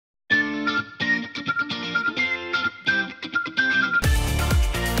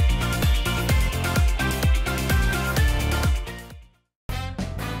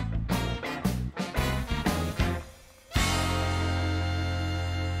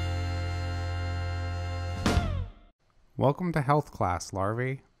Welcome to Health Class,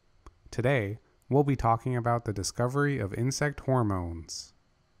 Larvae. Today, we'll be talking about the discovery of insect hormones.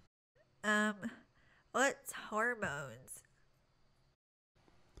 What's hormones?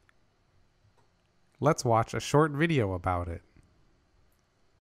 Let's watch a short video about it.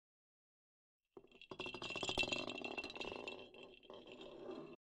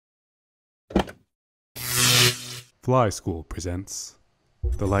 Fly School presents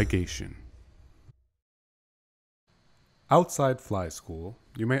the ligation. Outside fly school,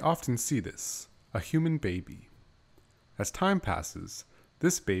 you may often see this, a human baby. As time passes,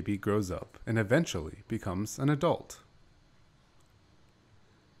 this baby grows up and eventually becomes an adult.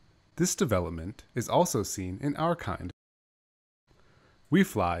 This development is also seen in our kind. We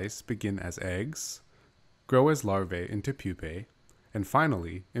flies begin as eggs, grow as larvae into pupae, and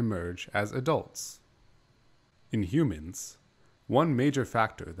finally emerge as adults. In humans, one major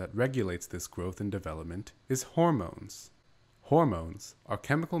factor that regulates this growth and development is hormones. Hormones are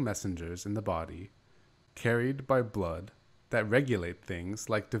chemical messengers in the body, carried by blood, that regulate things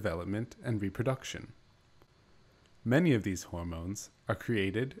like development and reproduction. Many of these hormones are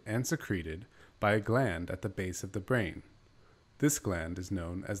created and secreted by a gland at the base of the brain. This gland is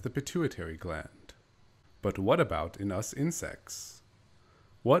known as the pituitary gland. But what about in us insects?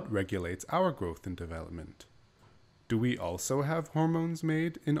 What regulates our growth and development? Do we also have hormones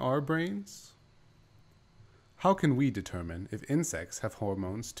made in our brains? How can we determine if insects have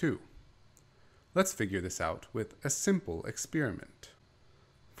hormones too? Let's figure this out with a simple experiment.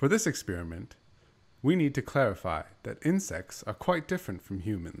 For this experiment, we need to clarify that insects are quite different from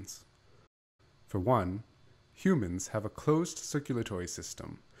humans. For one, humans have a closed circulatory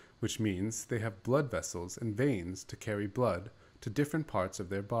system, which means they have blood vessels and veins to carry blood to different parts of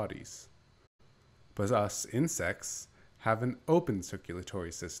their bodies. But us insects have an open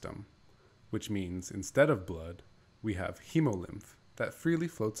circulatory system, which means instead of blood, we have hemolymph that freely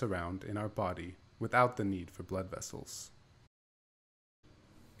floats around in our body without the need for blood vessels.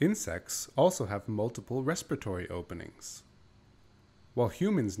 Insects also have multiple respiratory openings. While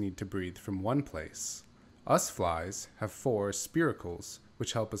humans need to breathe from one place, us flies have 4 spiracles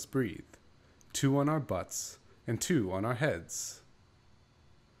which help us breathe, 2 on our butts and 2 on our heads.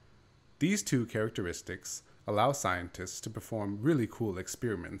 These 2 characteristics allow scientists to perform really cool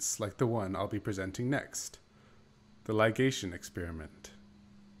experiments like the one I'll be presenting next, the ligation experiment.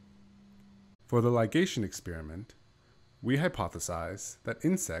 For the ligation experiment, we hypothesize that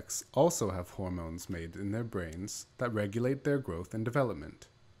insects also have hormones made in their brains that regulate their growth and development.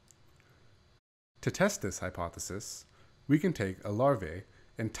 To test this hypothesis, we can take a larvae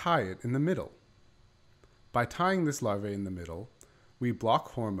and tie it in the middle. By tying this larvae in the middle, we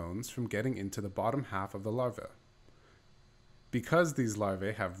block hormones from getting into the bottom half of the larva. Because these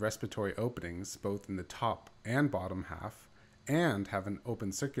larvae have respiratory openings both in the top and bottom half, and have an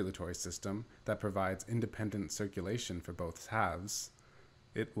open circulatory system that provides independent circulation for both halves,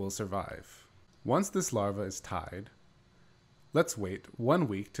 it will survive. Once this larva is tied, let's wait 1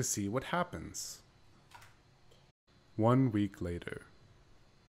 week to see what happens. 1 week later.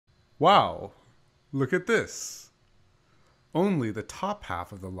 Wow! Look at this! Only the top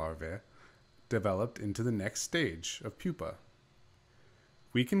half of the larvae developed into the next stage of pupa.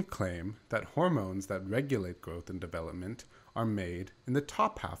 We can claim that hormones that regulate growth and development are made in the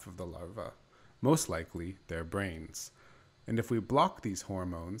top half of the larva, most likely their brains. And if we block these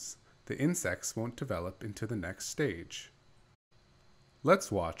hormones, the insects won't develop into the next stage.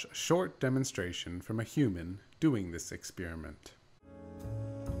 Let's watch a short demonstration from a human doing this experiment.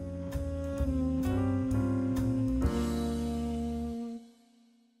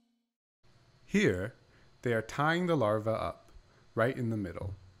 Here, they are tying the larva up, right in the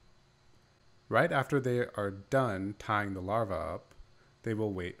middle. Right after they are done tying the larva up, they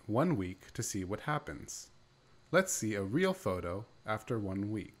will wait 1 week to see what happens. Let's see a real photo after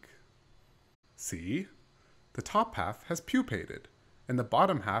 1 week. See? The top half has pupated, and the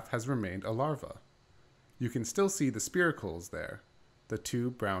bottom half has remained a larva. You can still see the spiracles there, the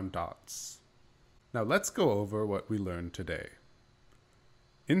 2 brown dots. Now let's go over what we learned today.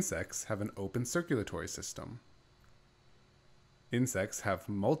 Insects have an open circulatory system. Insects have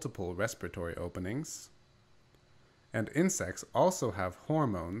multiple respiratory openings. And insects also have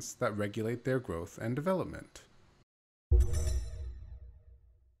hormones that regulate their growth and development.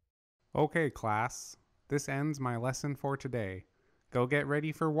 Okay, class. This ends my lesson for today. Go get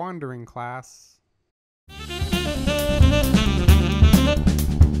ready for wandering, class.